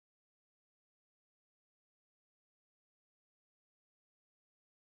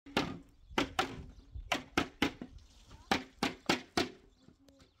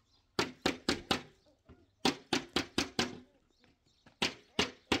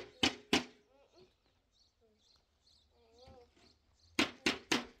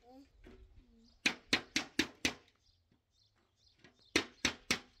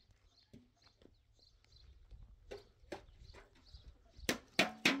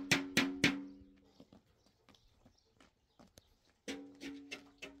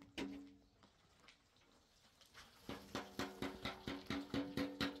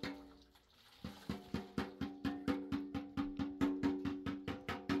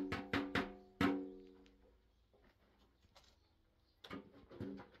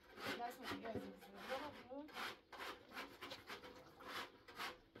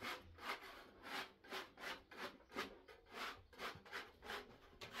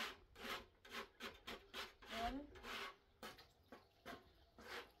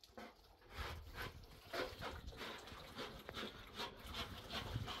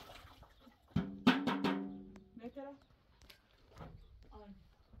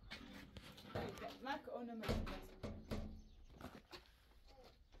اونو مجبور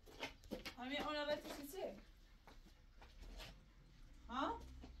همین اونو را تشیده ها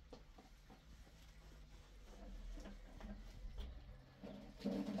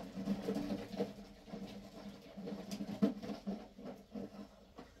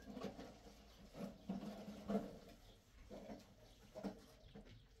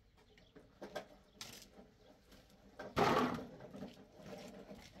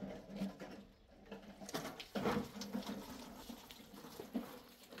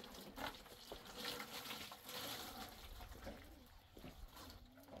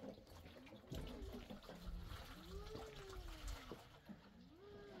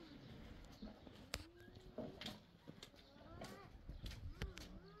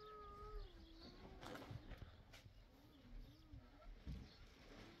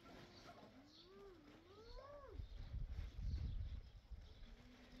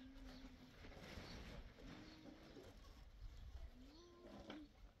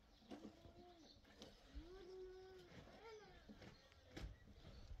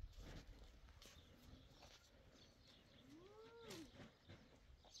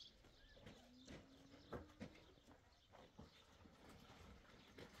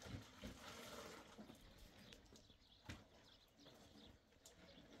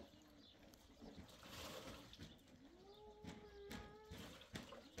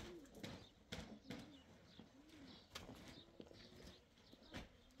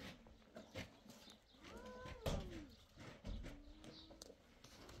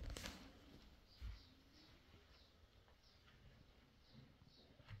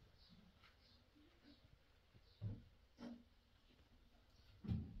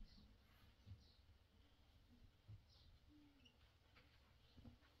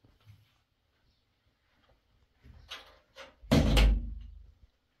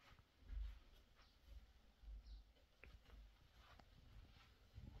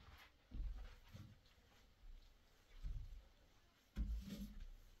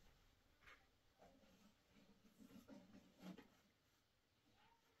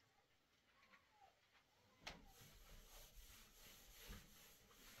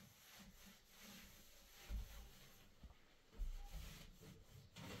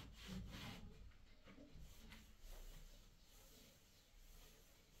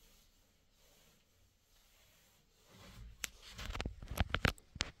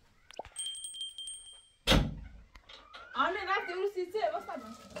آمین رفت اون سیسه واسه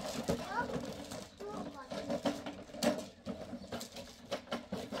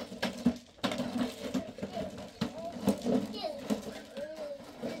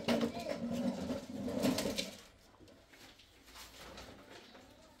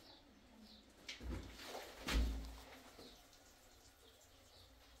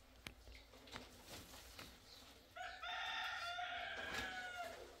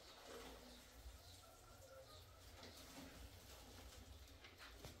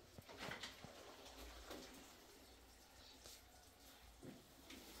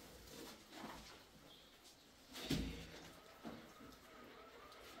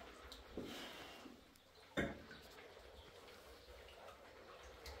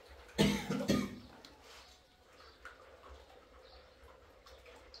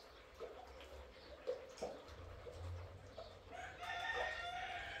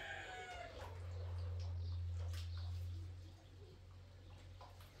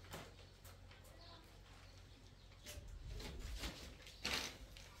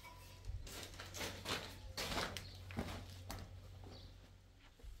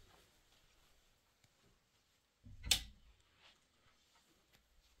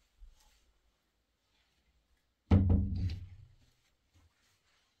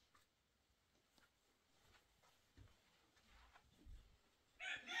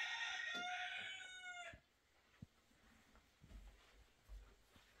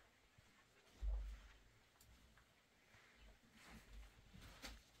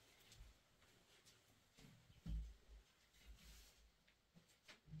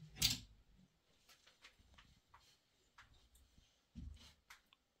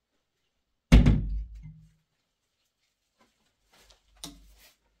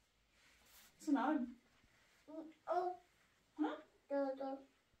سنعود ها؟ Doora.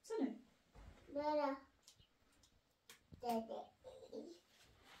 سنة Doora. Dede.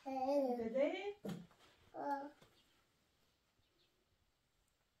 ددي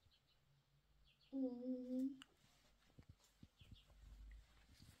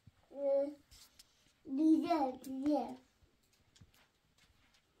Güzel, güzel.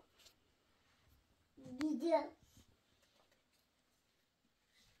 Güzel.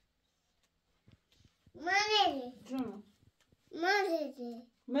 شنو؟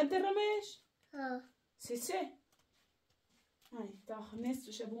 ما درمش؟ ها سيسي هاي تاخذ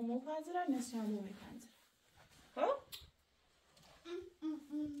نصف ابو مو بانزرة نصف ابو مي بانزرة ها؟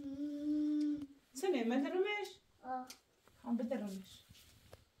 سنة ما درمش؟ هم بدرمش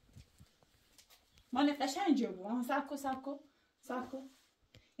ما نقشان جوبو ها ساكو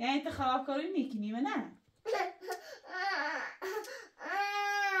يعني انت خراب كوري ميكني منها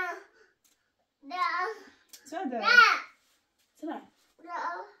سنة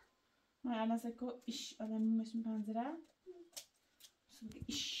ما أنا ساكو إيش أنا مش بانزرة ساكو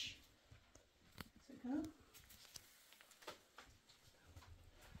إيش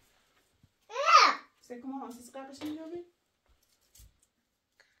ساكو ما هو سيسقى قشن جوبي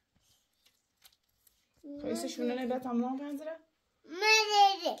خليسه شو أنا بات عملان بانزرة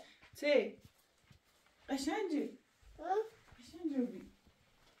سي قشن جوبي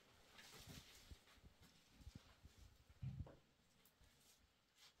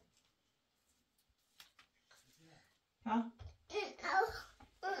ها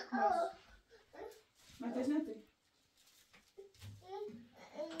ما تجنتي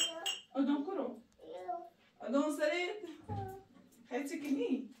أدون كرو أدون سريت حياتي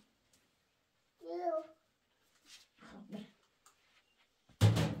كني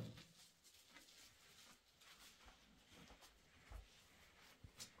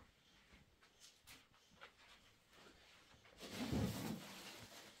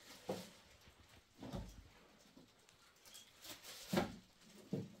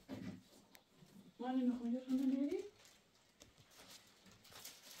ماني نخرج من هنا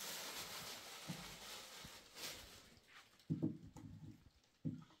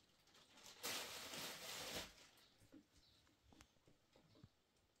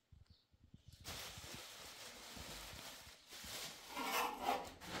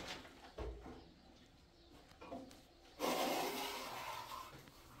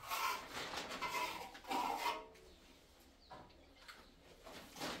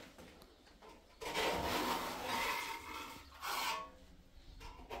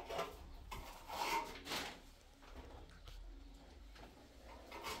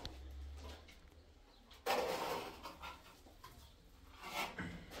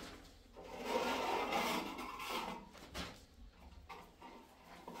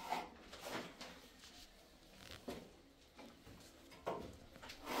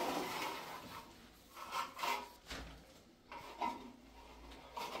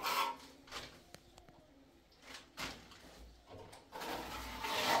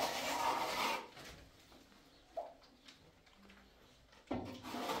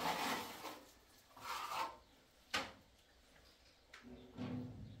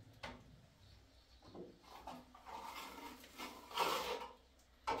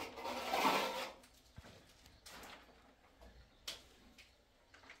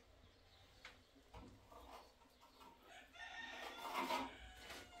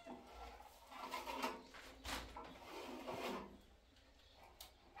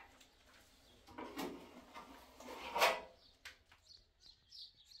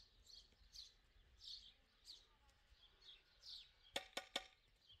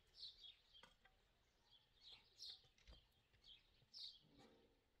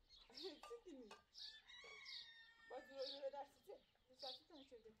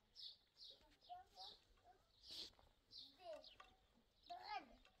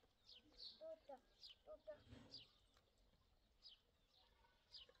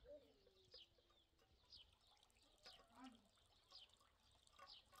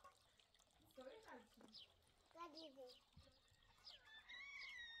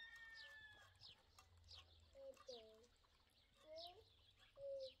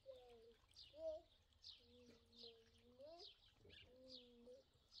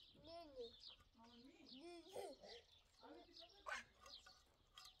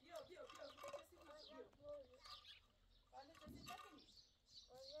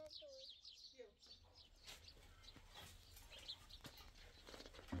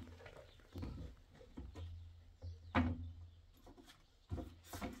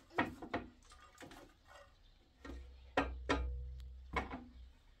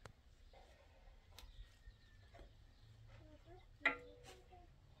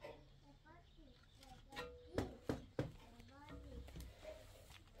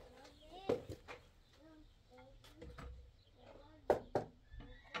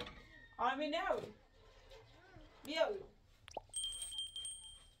عامل ناوي بيوي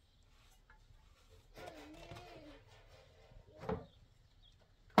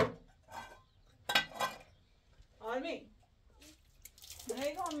عالمين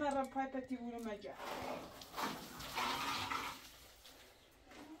هيك مرة بايبتي ولو مجا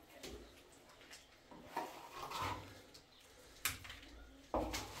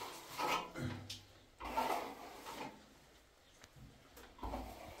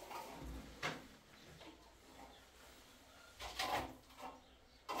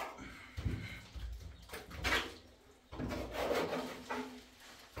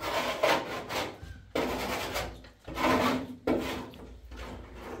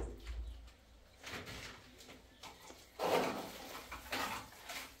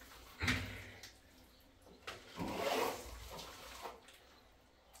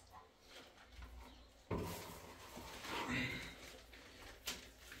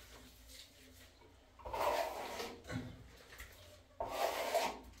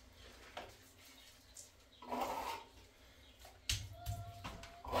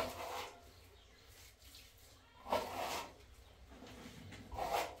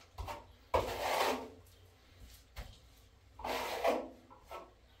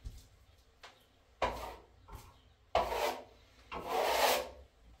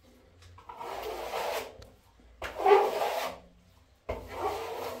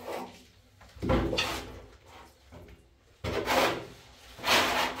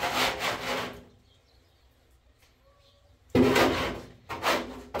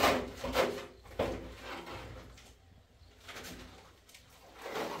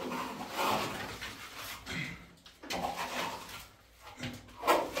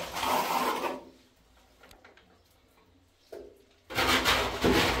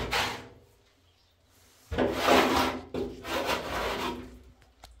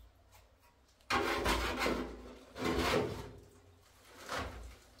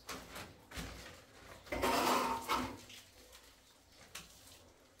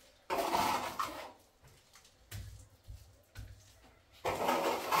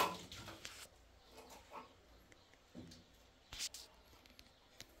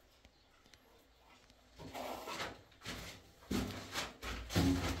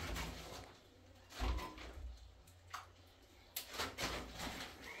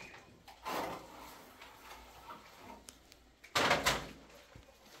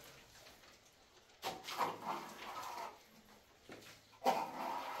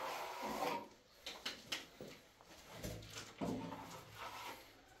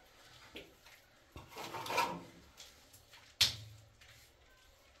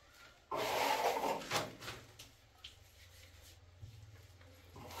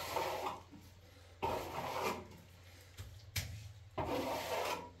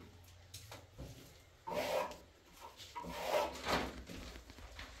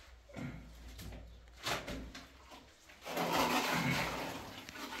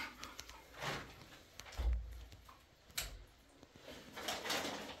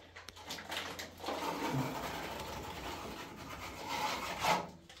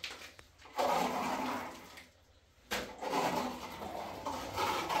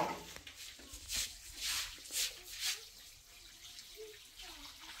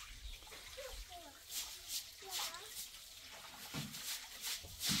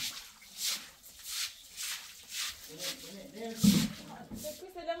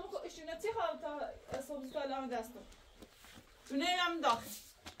سلام دستم دونه هم داخل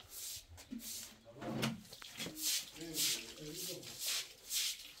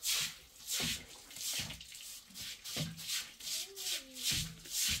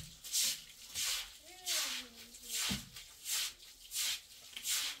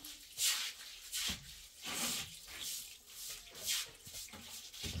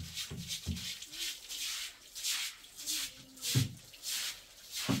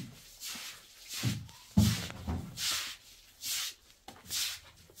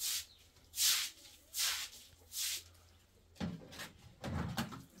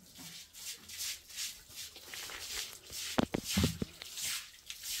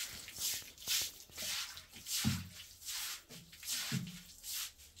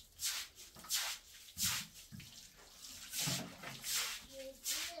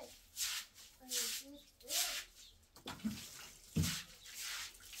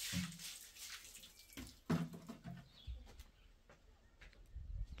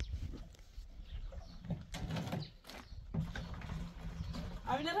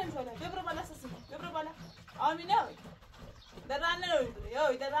آمینه رنج بالا ببر بالا سسی ببر بالا آمینه درانه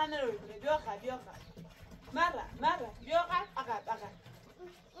روی درانه روی بیا خا مره بیا عقب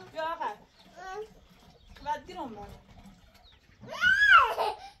بیا عقب بعد گیرم بالا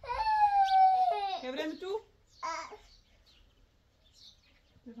کبرم تو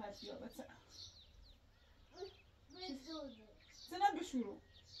بفرد بیا بچه سنم بشورو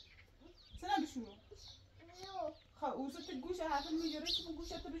خب اوزت گوش حرفم میجره که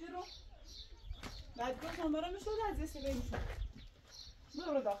گوشت بجرو بعد گوش هم برام میشود از دسته بگیشون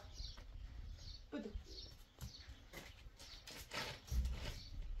برو داخل بدو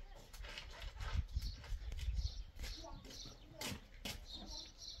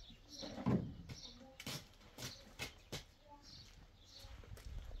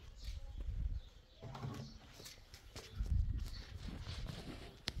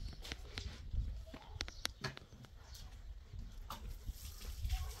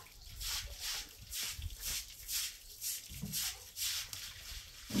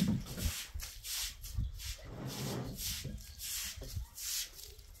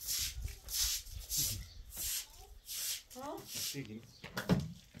بگی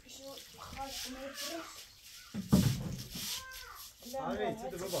آره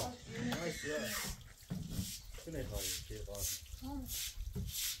چه بابا نایس چه نخواهی که باز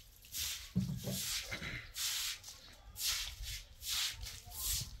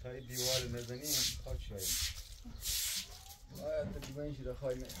تا این دیوار مزنی خاک شویم باید تقریبا این شده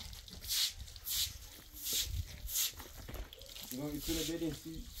خواهی نیم اینا میتونه بریم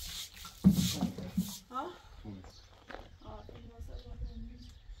سی ها؟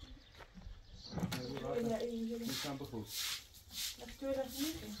 میشم بخوز تو رفتنی؟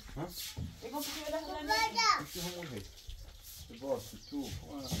 ها؟ بگم تو رفتنی؟ میشه همون هست باز تو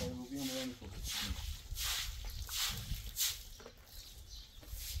انا خواهی رو بیم باید میخوز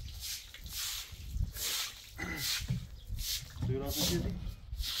توی راست نشیدی؟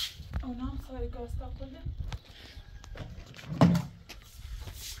 اونا هم سواری گاستا کنده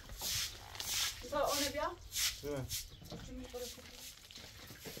بسا اونه بیا؟ بیا چون میخوره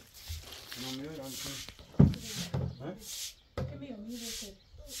اونا میاد آنچون ها؟ که میام میرسه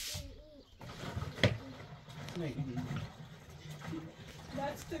نگیدی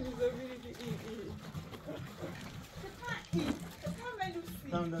دست میزا بیری که این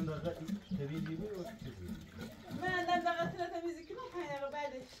tam دندقه تبیدی بود من دندقه تمیزی کنم 5 دقیقه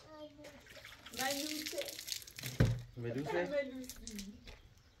بعدش ملوسه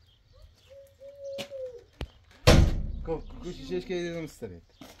گوشی شش که دیدم استرید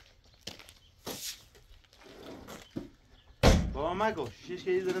بابا مگو شش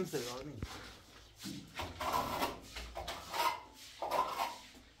که دیدم استرید آنی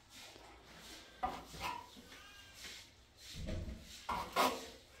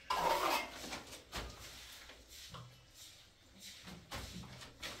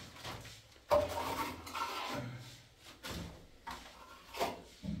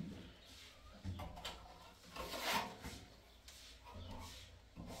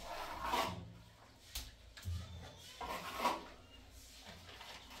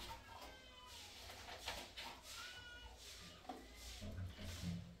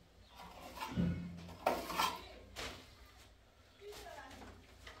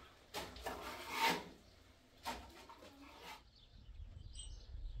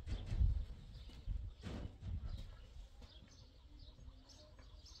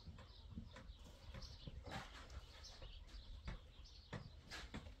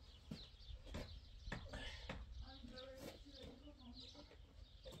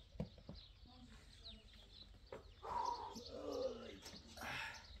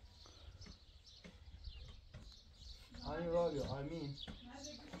بیا آرمین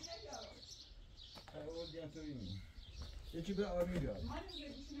اول دیان تو بینی یکی به آرمین بیاد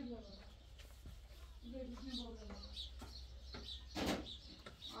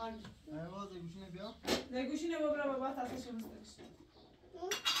آرمین گوشینه بیا نه گوشینه بابا تاسش مستش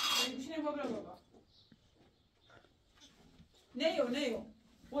نه گوشینه بابا نه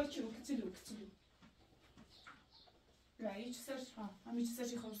وای کتلو یا هیچ سرش همین چی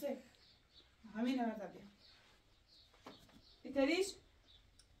سرشی خمسه همین نمرده بیا ایتریش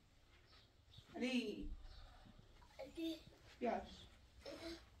علی بیار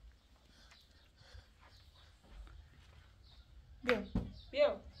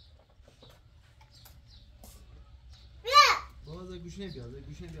بیا بابا گوشینه بیا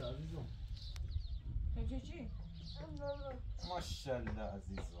عزیزم چی؟ ماشاءالله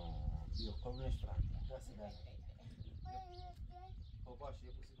عزیزم بیا قبلش برم دست در خب باشه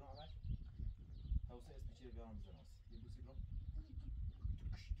یه بوسی برام اول حوصه اسمی چیه بیارم بزنم یه بوسی برام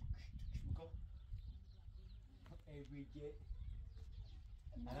بکن ای بیگه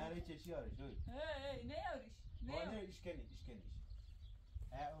انا ری چشی آرش دوی نه یاریش نه ایشکنیش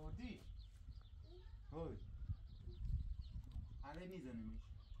اوردی هوی انا میزنیمش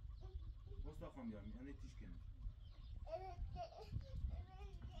مصطفی بیارم انا تیش کنیش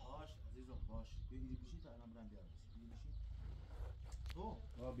باش عزیزم باش بگیری بشی تا الان برم بیارم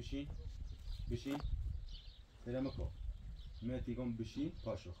بشی تو بشین سلام کن میتیگم بشین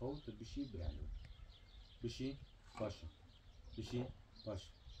پاشو خود تو بشین برندو بشین پاشو بشین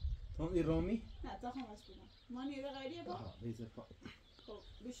پاشو تو ایرامی نه تا خواهم از بودم ما نیره غیریه با لیزر پا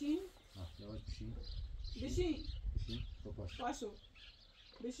خب بشین یواش بشین پاشو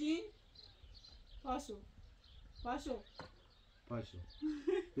بشین پاشو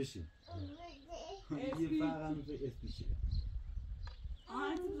بشین یه فقط به اسم چیه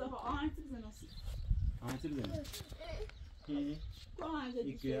آهنگتی بزن ناصیب آهنگتی بزن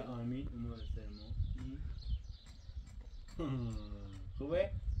یکی آمین امور سلمان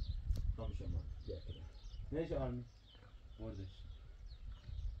خوبه؟ خواب شما نیش آمین وردش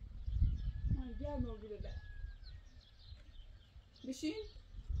گرم رو بده بشین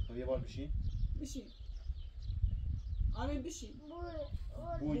خب یه بار بشین آمین بشین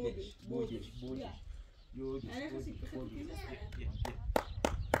بودش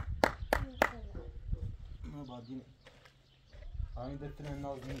ما بعدين آمین دفتر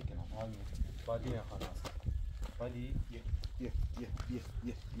ناز میکنم آمین بعدين خلاص بعدی یه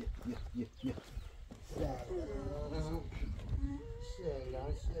سلام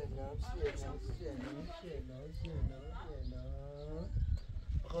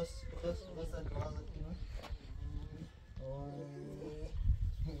بخص المعظم كده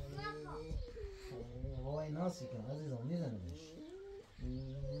هو ناسي كان عزيزم ميزانش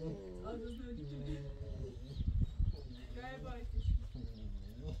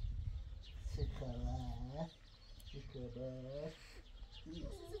شكرا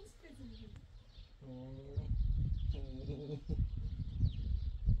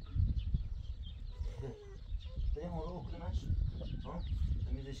ده ما رو کنش ها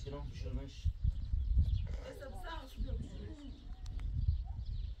تمیزش کنم بشورمش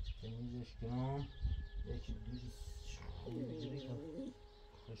تمیزش کنم یکی دوش خوبی بگیری کنم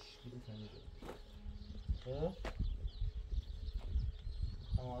خوشگلی تمیزه خب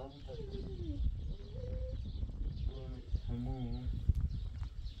همه رو تمیزه همون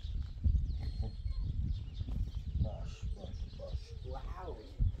باش واو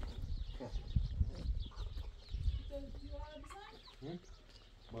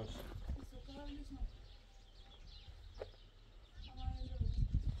باش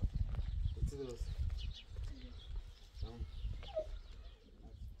درست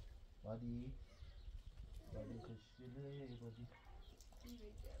بادی خوشگله بادی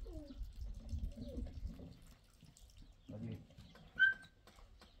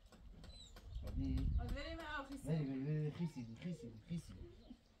بری خیسی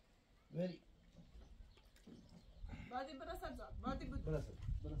بری بعدی برسد زاد بعدی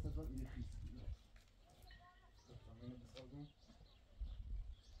برسد زاد این خیسی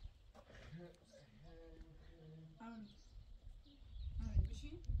آمین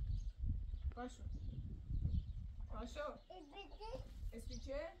بشین پاشو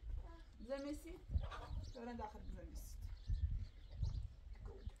اسپیچه زمیسی دورن داخل زمیسی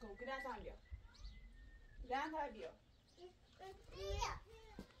کو گرانت هم بیا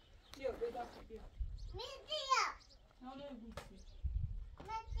بیا داخل بیا نه بود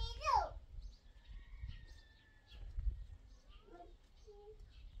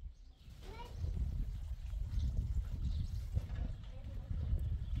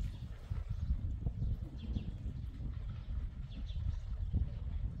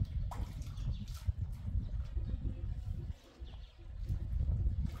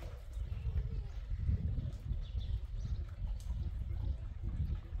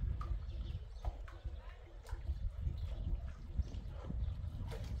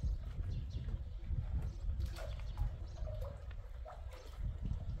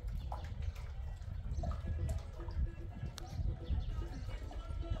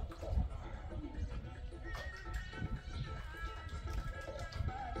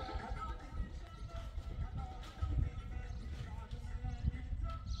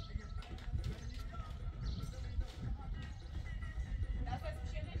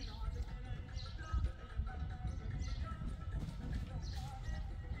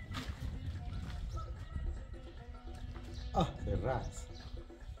الرأس.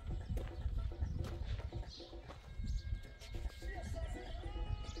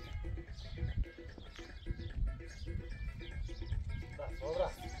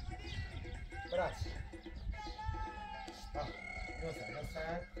 راس براس نوسع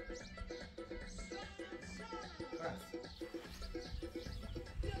نوسع راس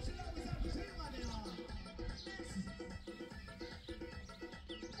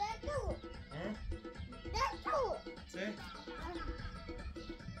سي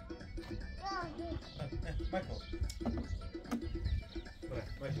ماكو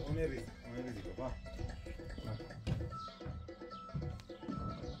ماشي أمي بيزي بابا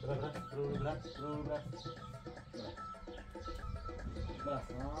براس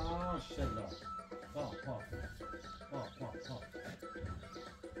ما شاء الله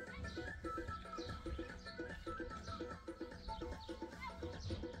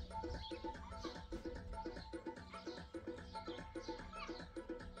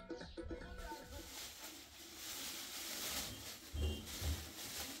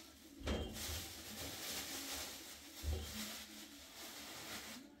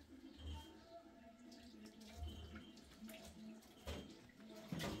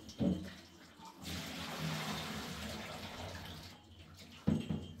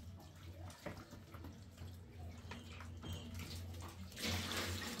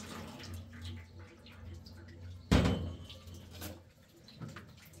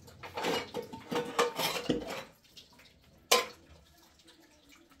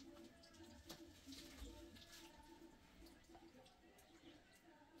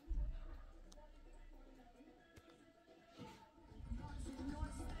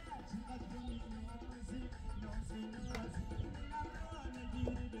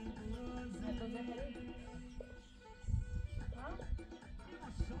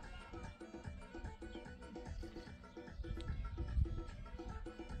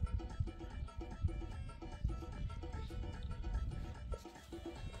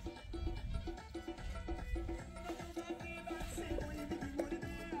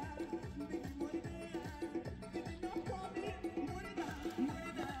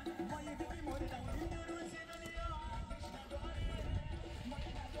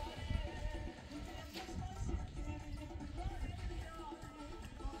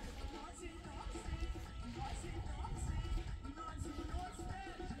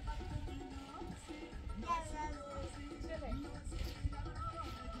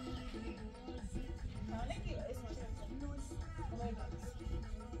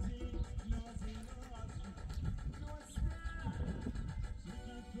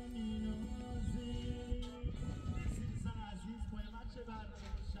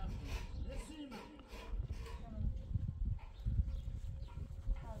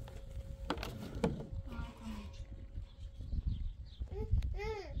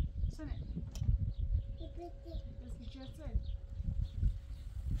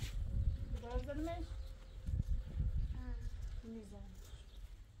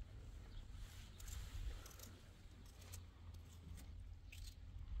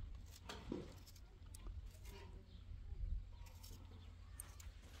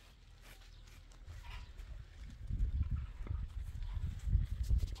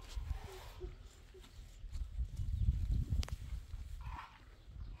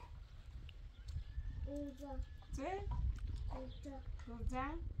Sì?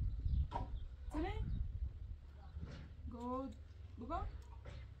 Rosa? Sini? Go. Buka?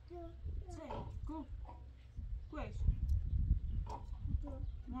 Sì. Go. Questo.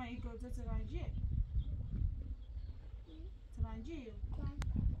 Ma io go ترانجي. ترانجي.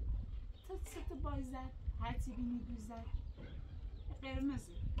 ست بایزد. هرچی بینی دوزد.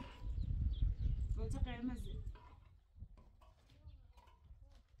 قرمزه. گوجه قرمزه.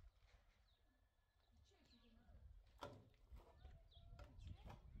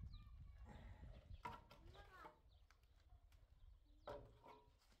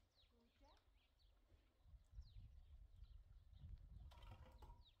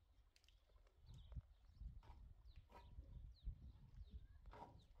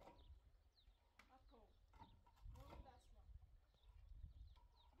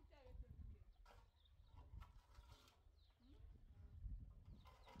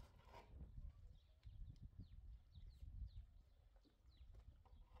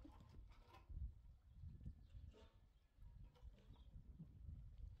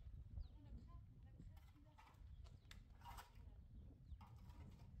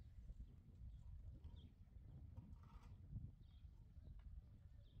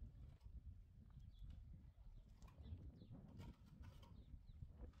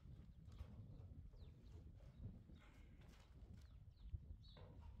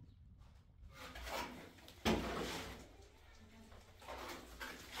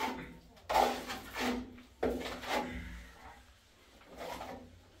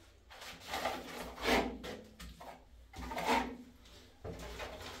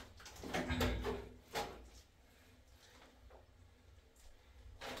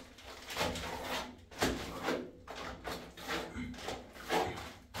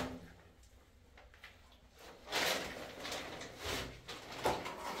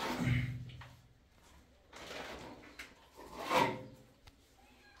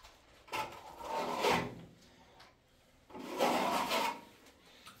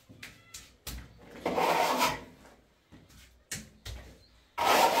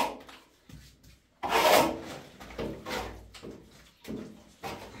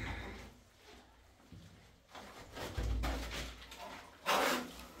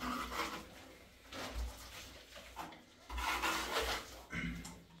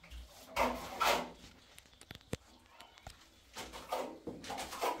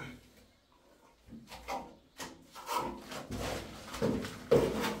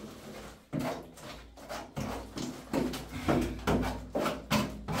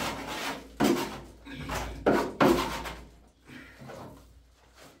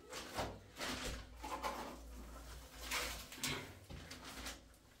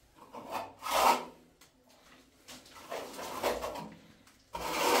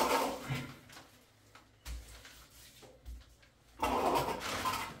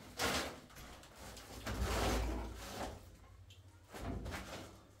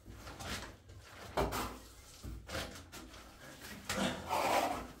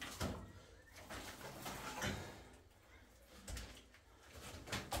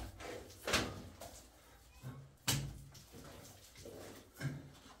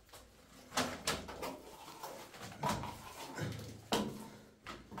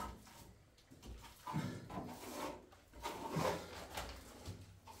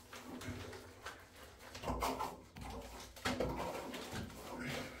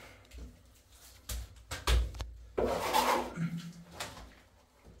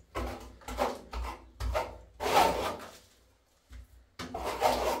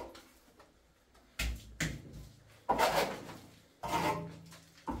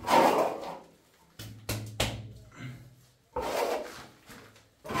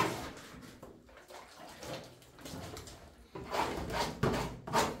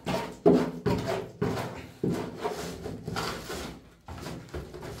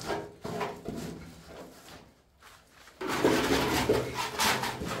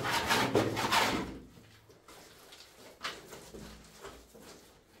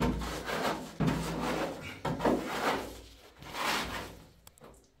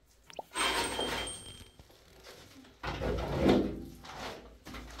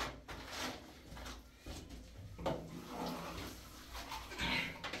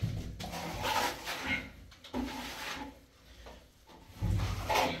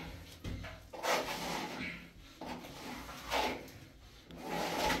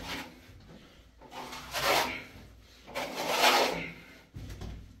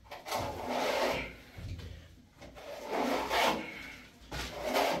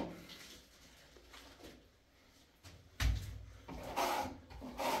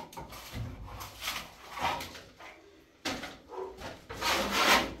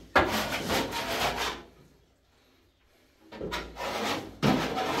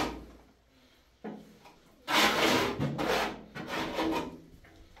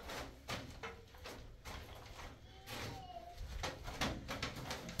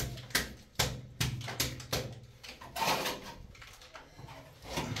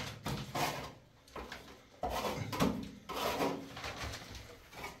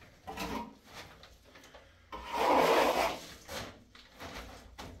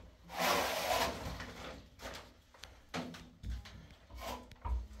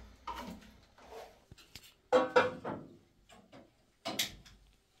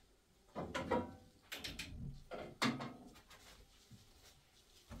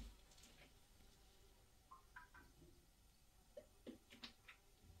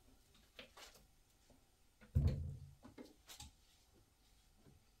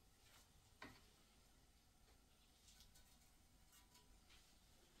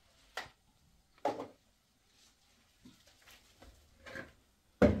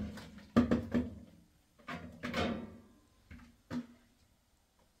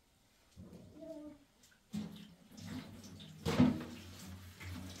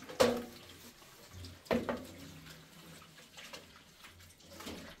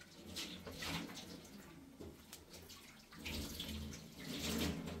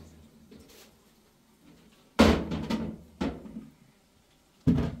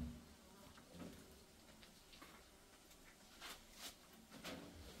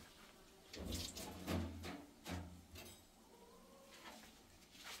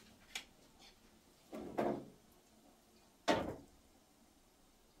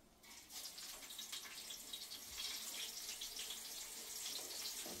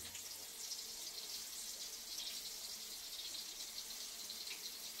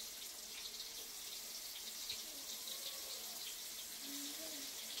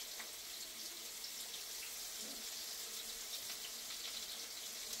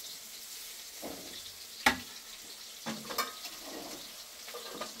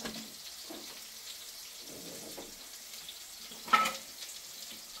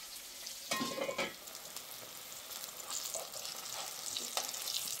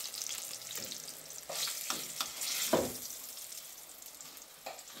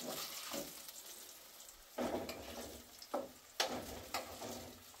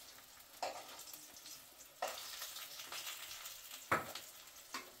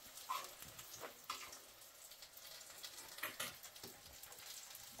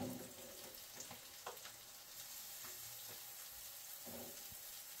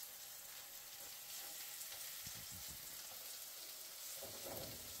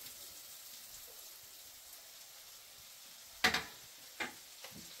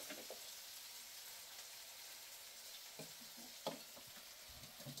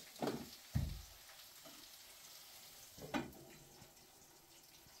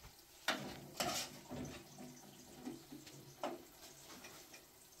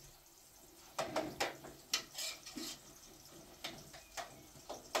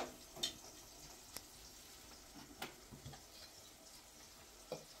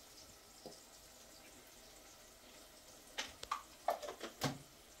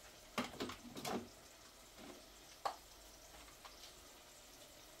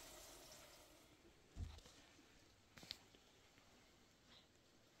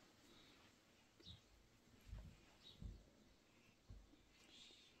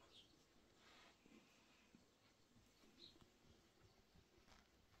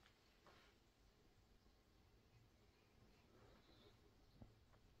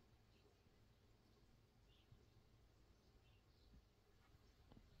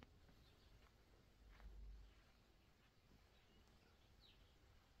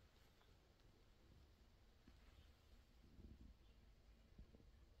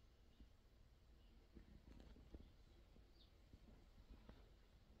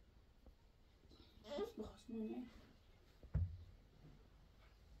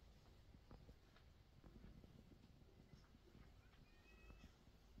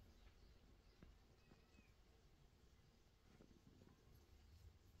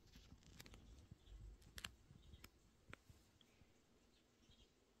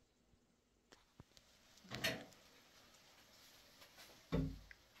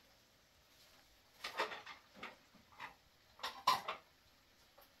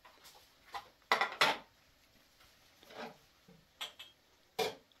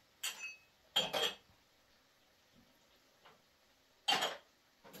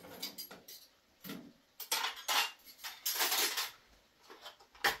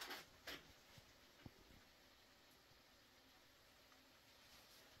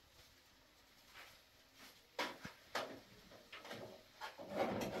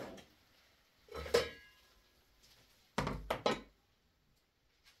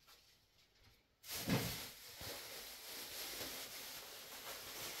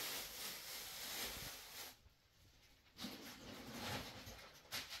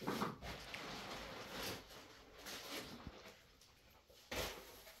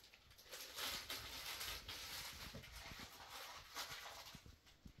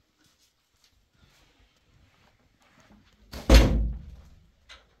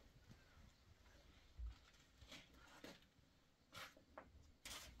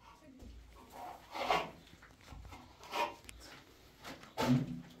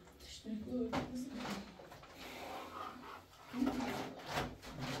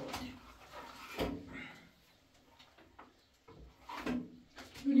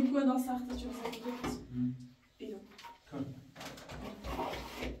 Quoi dans ça, tu vas faire et non.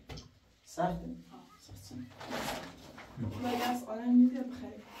 Ça ما ياس أنا نبي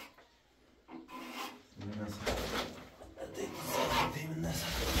بخير. الناس دايما الناس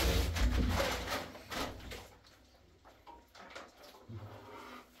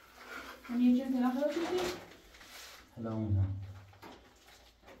من يجي من الآخر تيجي؟ هلا هنا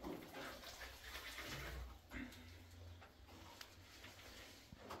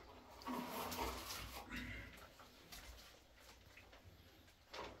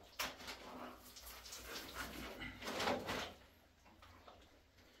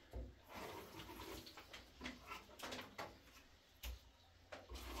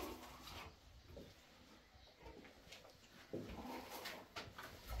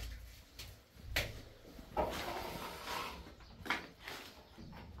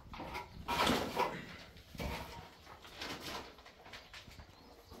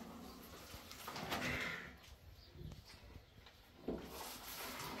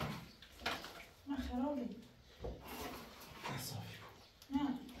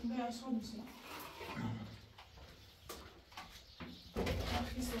صعب بصراحة.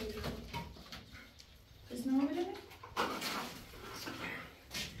 اسمه ولا لا؟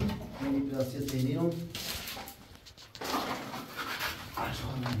 يعني بلاستيك تهديهم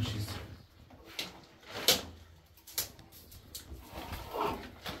عشان نمشي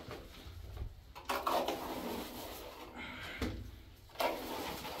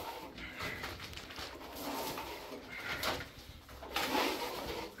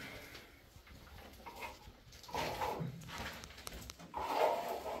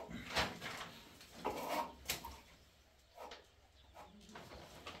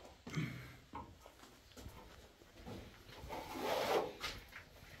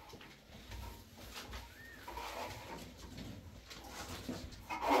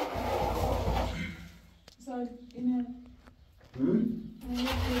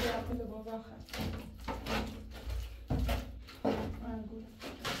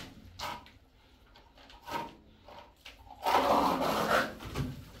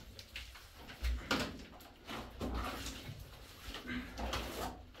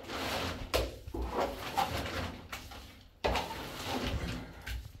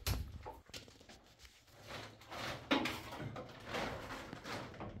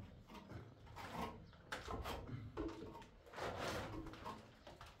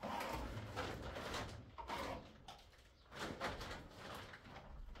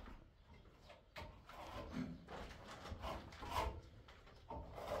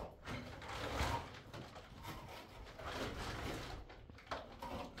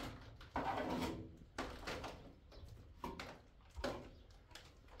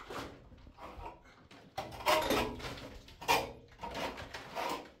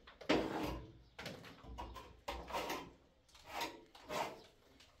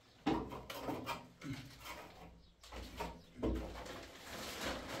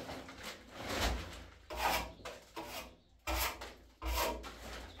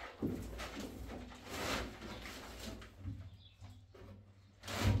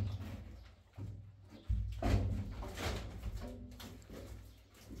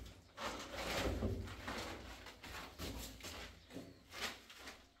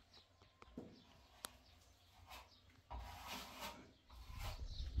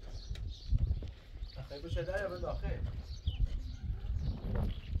بشه در به داخل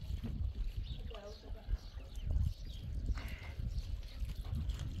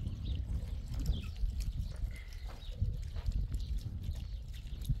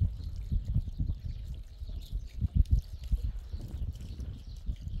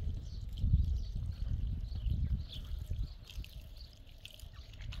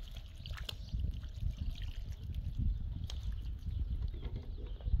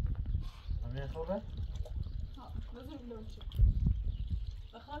همین خوبه؟ ها لازم بلوشه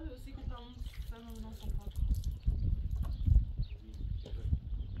بخوابی بسی که تمام سنو نصف پاک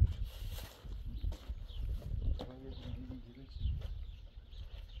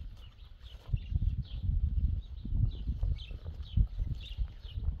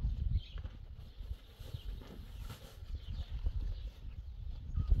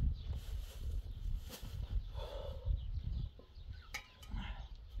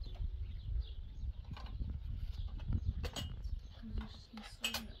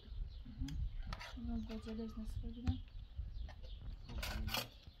جلوش نصف بگیرم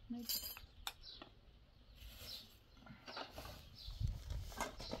نیست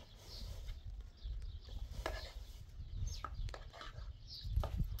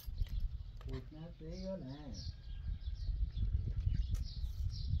بود نده یا نه؟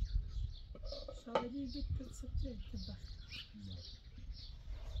 شاید دیگه تسبته تبخ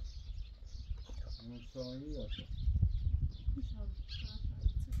مسایی یا تو؟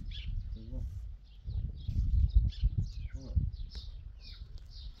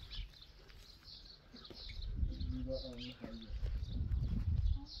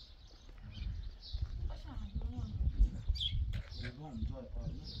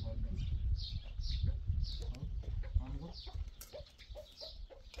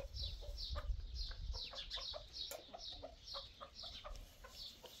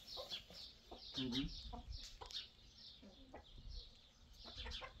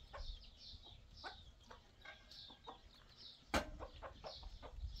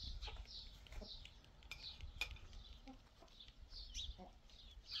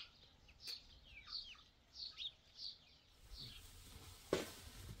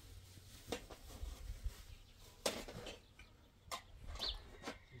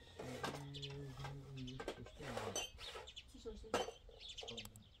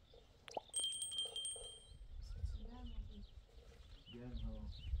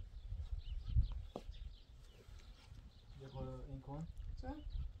 این کن چه؟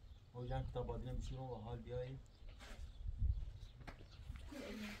 اوجان کتاب بادینه بشیم و حال بیایی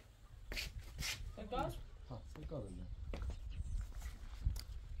سکار؟ ها سکار بگم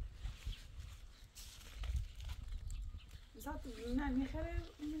بسات نه میخره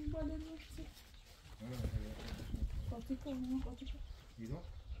این بالا رو قاطی کنم قاطی کنم دیدو؟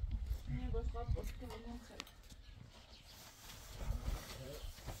 نه باش قاطی کنم خیلی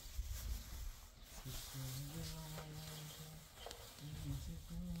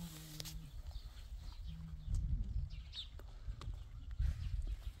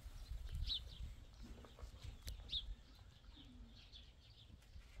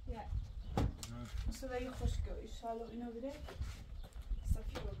صدای خشکه ایشالا اینو بره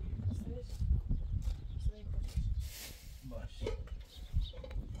صفی رو بگیم صدای خشک باش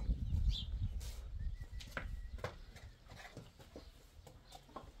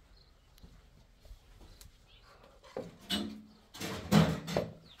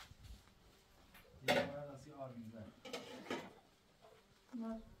دیگه باید اسی آرمیزه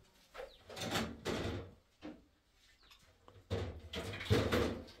نه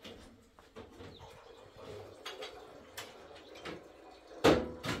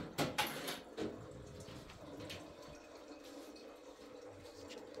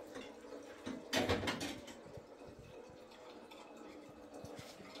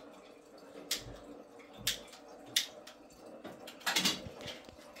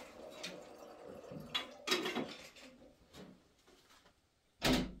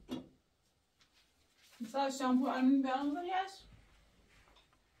مثلا شامپو آرمین بیارم بریش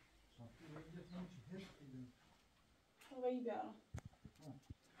آقایی بیارم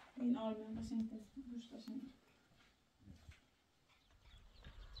این آرمین باشین دوش داشتین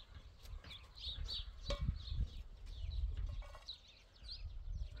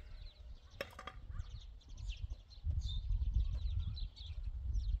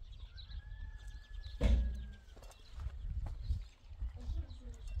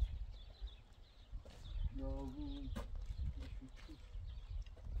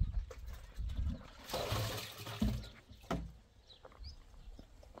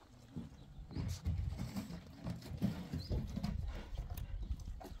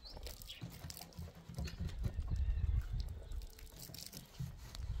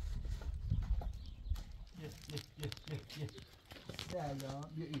سلام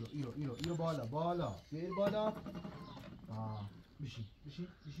بیا ایرو بالا بیا ایر بالا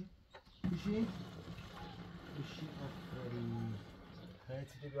بشین آفرین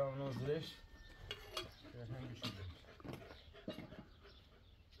خیلی بیام نازرش هم بشین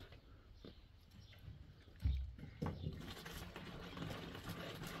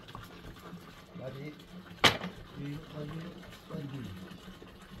بعدی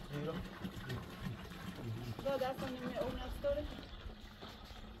ایرو دو دستم نمیه اون استوره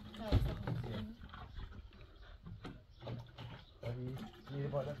بیا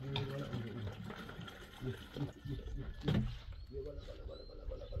بالا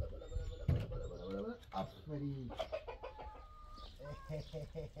آفرین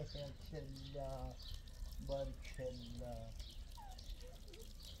کلا بارکلا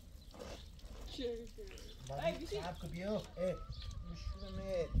ای بیشی صبر کن بیا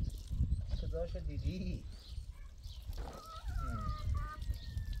مشونمت خداشو دیدی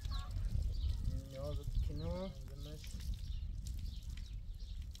نیازت کنو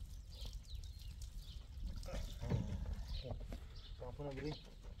شامپونه بریم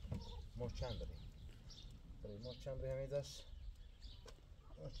محکم بریم محکم بریم همه دست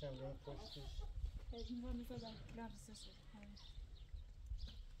محکم بریم پشتش این رو میزدم لرزه شد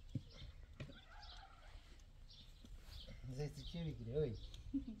زیتی چی میگیری اوی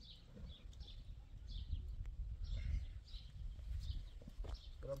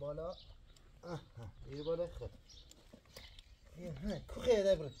برو بالا بیر بالا خود کو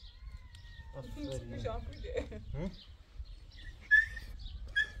خیلی برو این شامپوله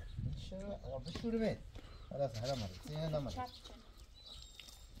چرا بشورمت خلاص حالا مرد سینه نمرد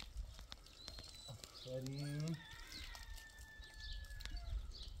آفرین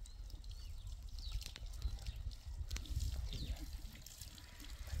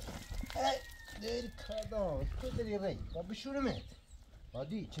داری کردم تو داری ری با بشورمت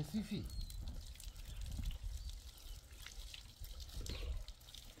عادی چه سیفی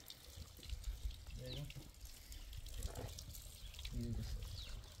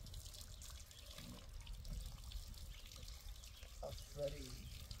آفرین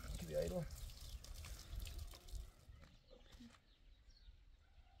که بیایی رو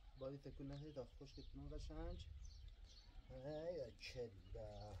بادی تکون نهید تا خوش کتنون قشنج ای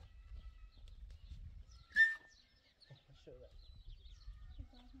کلا شده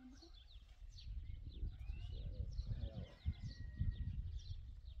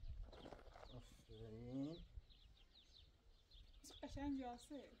آفرین قشنگ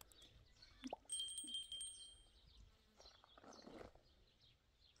یاسه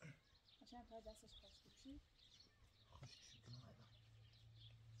قشنگ پای دستش خشک بشی خوش شکل ندارم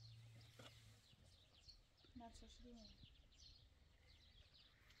نفسش رو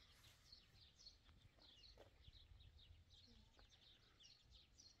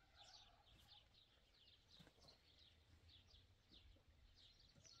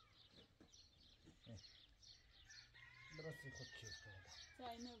درستی خود کیف کردم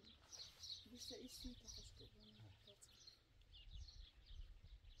اینو بیشتر ایستی که خشک بکنی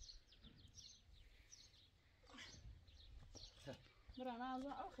برای من از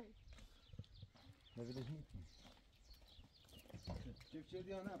آخری نبیده میتونی چه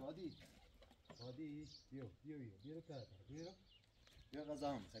بیا نه بادی بیا رو کار بیا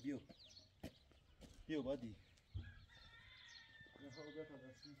غذا هم خب بیا بادی بیا خب بیا تا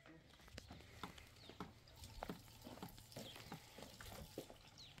دستیم شو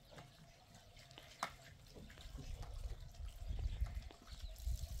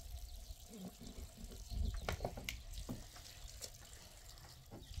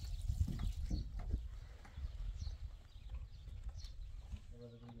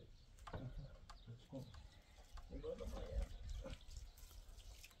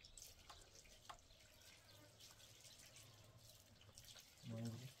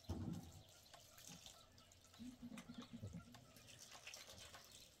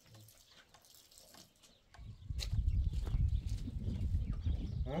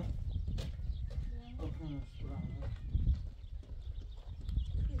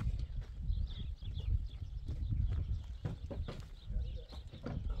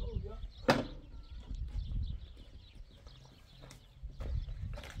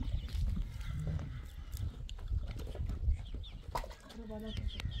بالا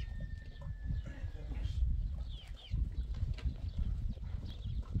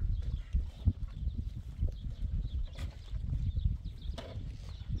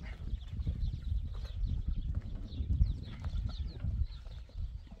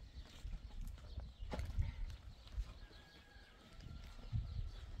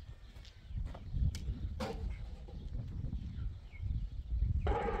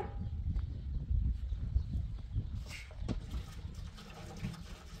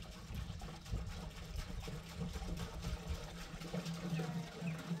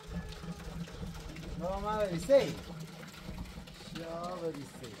ما بریسی شا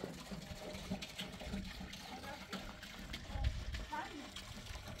بریسی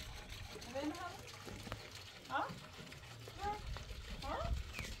ها؟ ها؟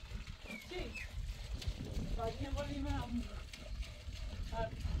 چی؟ بعدی نبردیم همون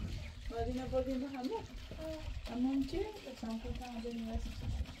بعدی نبردیم همون همون چی؟ بسام کنم از این واسه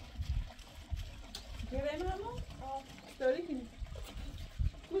بریم همون؟ داری کنی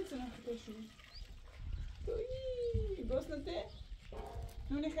کوچه نخواه شدی توی گوست نده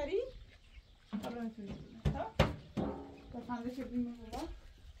نونی خرید؟ آره توی ها؟ بخنده چه بیمه بابا؟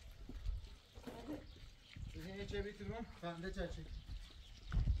 این چه بیتی رو؟ خنده چه چی؟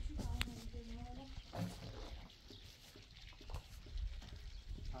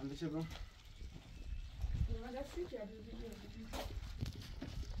 خنده چه برو؟ ما دستی کرده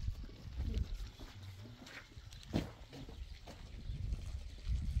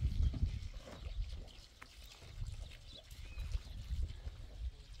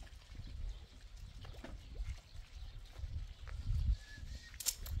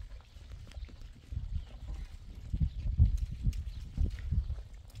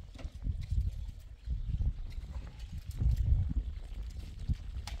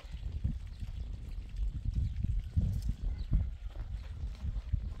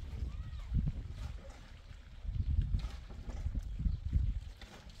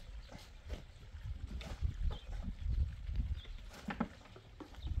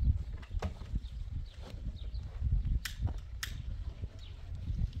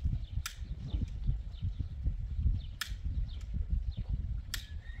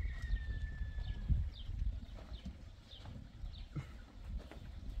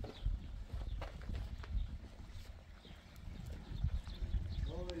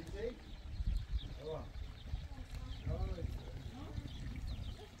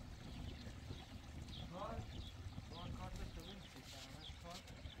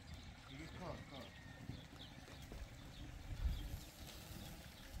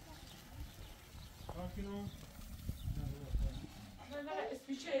Kino. نه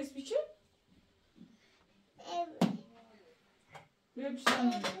اسپیچه بیا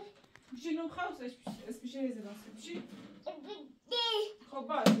بشی نم خواست اسپیچه هزه باسته بشی خب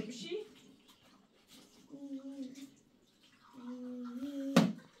باسته بشی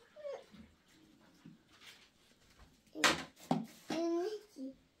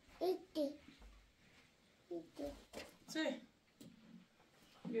چه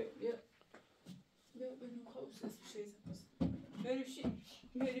بیا نم خواست اسپیچه هزه باسته بری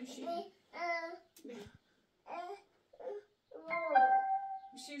بشی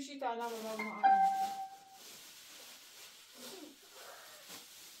بشي تعالى بابا معايا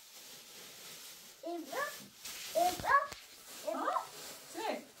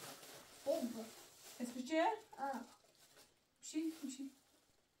سي اسبيتشي بشي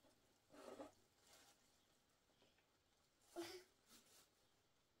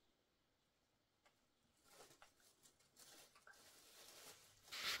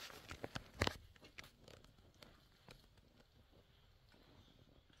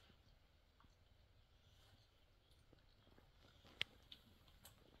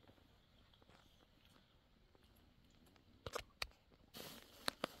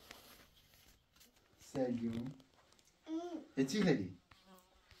سلام چی خیلی؟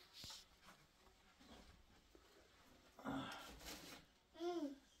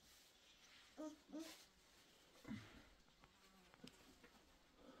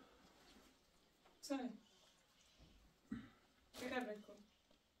 سنة كده بكم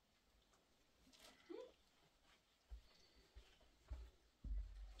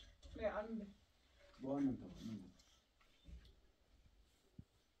لا عمي باید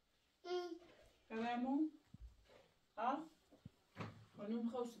كلامه ها ونوم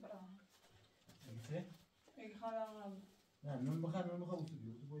خوش برا چه؟ اگه خالم نه نون بخواه بسید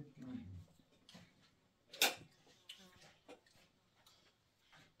بیو تو باید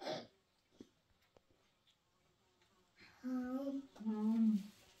کنم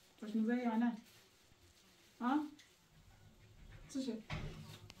خوش مزه یا نه ها چه شد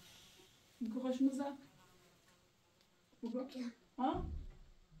میگو خوش مزه بگو ها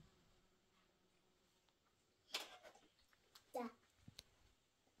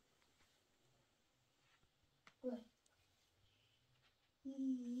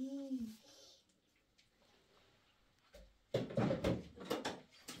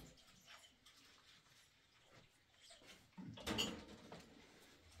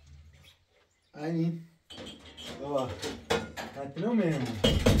Ani, baba, tatlı mı?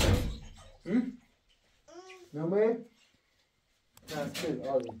 Hı? Ne mı?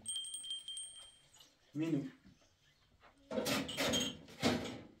 Tatlı, al. منو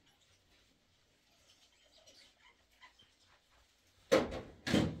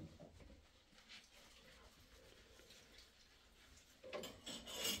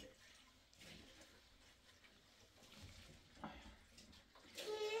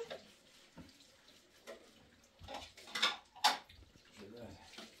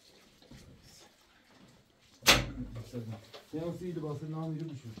Sen o suydu basın namı yürü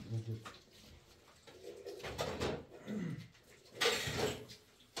düşür.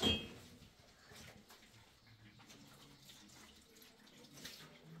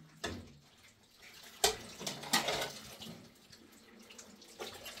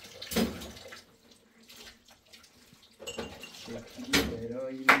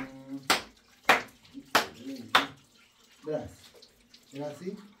 Biraz. Biraz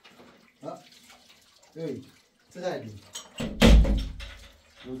iyi. Ha. Öyle. چه کردی؟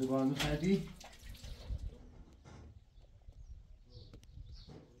 روزگار می‌خردی؟